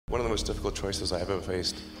One of the most difficult choices I've ever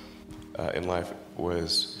faced in life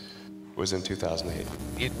was in 2008.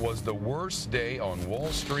 It was the worst day on Wall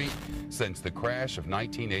Street since the crash of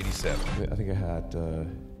 1987. I think I had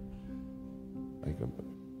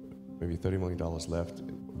maybe $30 million left,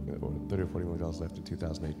 or $30 or $40 million left in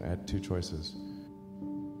 2008. And I had two choices.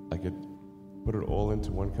 I could put it all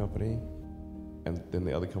into one company, and then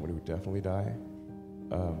the other company would definitely die,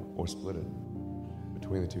 or split it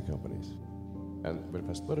between the two companies. But if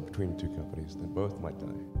I split it between the two companies, then both might die.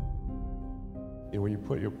 You know, when you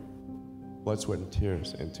put your blood, sweat, and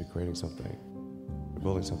tears into creating something,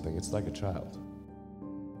 building something, it's like a child.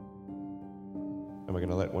 Am I going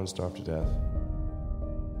to let one starve to death?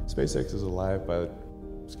 SpaceX is alive by the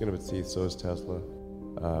skin of its teeth, so is Tesla.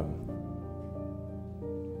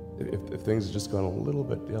 If things had just gone a little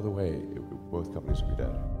bit the other way, both companies would be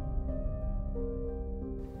dead.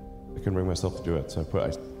 I couldn't bring myself to do it, so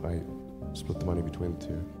I split the money between the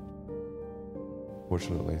two.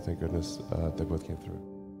 Fortunately, thank goodness, they both came through.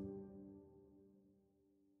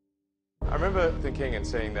 I remember thinking and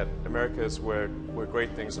saying that America is where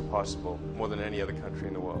great things are possible, more than any other country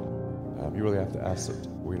in the world. You really have to ask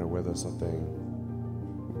whether something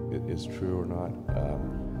is true or not.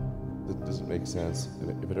 It doesn't make sense.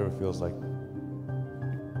 And if it ever feels like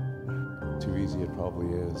too easy, it probably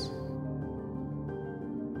is.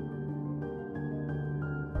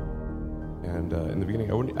 And in the beginning,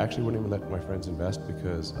 I wouldn't even let my friends invest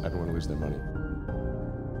because I didn't want to lose their money.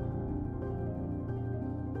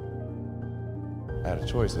 I had a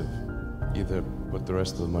choice of either put the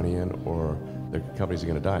rest of the money in or the companies are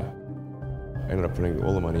going to die. I ended up putting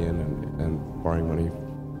all the money in and borrowing money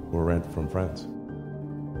for rent from friends.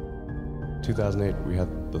 2008, we had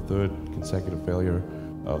the third consecutive failure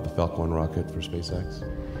of the Falcon 1 rocket for SpaceX.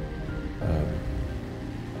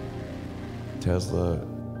 Tesla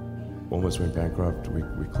almost went bankrupt. We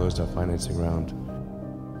closed our financing round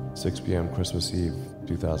 6 p.m. Christmas Eve,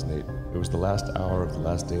 2008. It was the last hour of the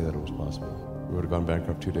last day that it was possible. We would have gone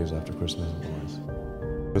bankrupt 2 days after Christmas otherwise.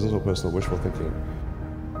 Business or personal wishful thinking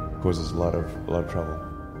causes a lot of trouble.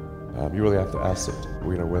 You really have to ask it,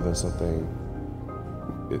 whether something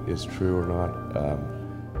is true or not.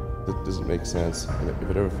 That doesn't make sense. And if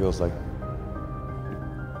it ever feels like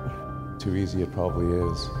too easy, it probably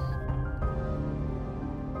is.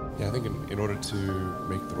 Yeah, I think in order to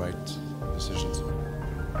make the right decisions,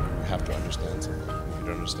 you have to understand something. If you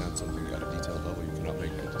don't understand something at a detailed level, you cannot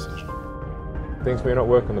make a good decision. Things may not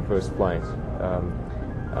work on the first flight,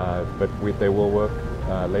 but they will work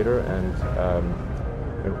later, and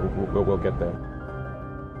we'll get there.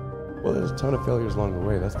 Well, there's a ton of failures along the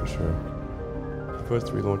way, that's for sure. The first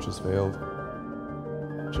 3 launches failed.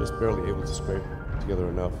 Just barely able to scrape together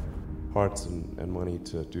enough parts and money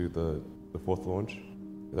to do the 4th launch.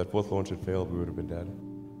 If that 4th launch had failed, we would have been dead.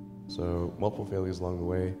 So multiple failures along the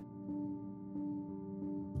way.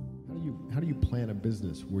 How do you plan a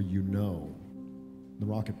business where the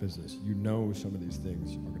rocket business, some of these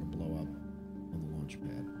things are going to blow up on the launch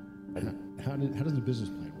pad? How does the business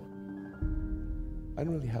plan work? I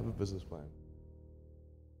didn't really have a business plan.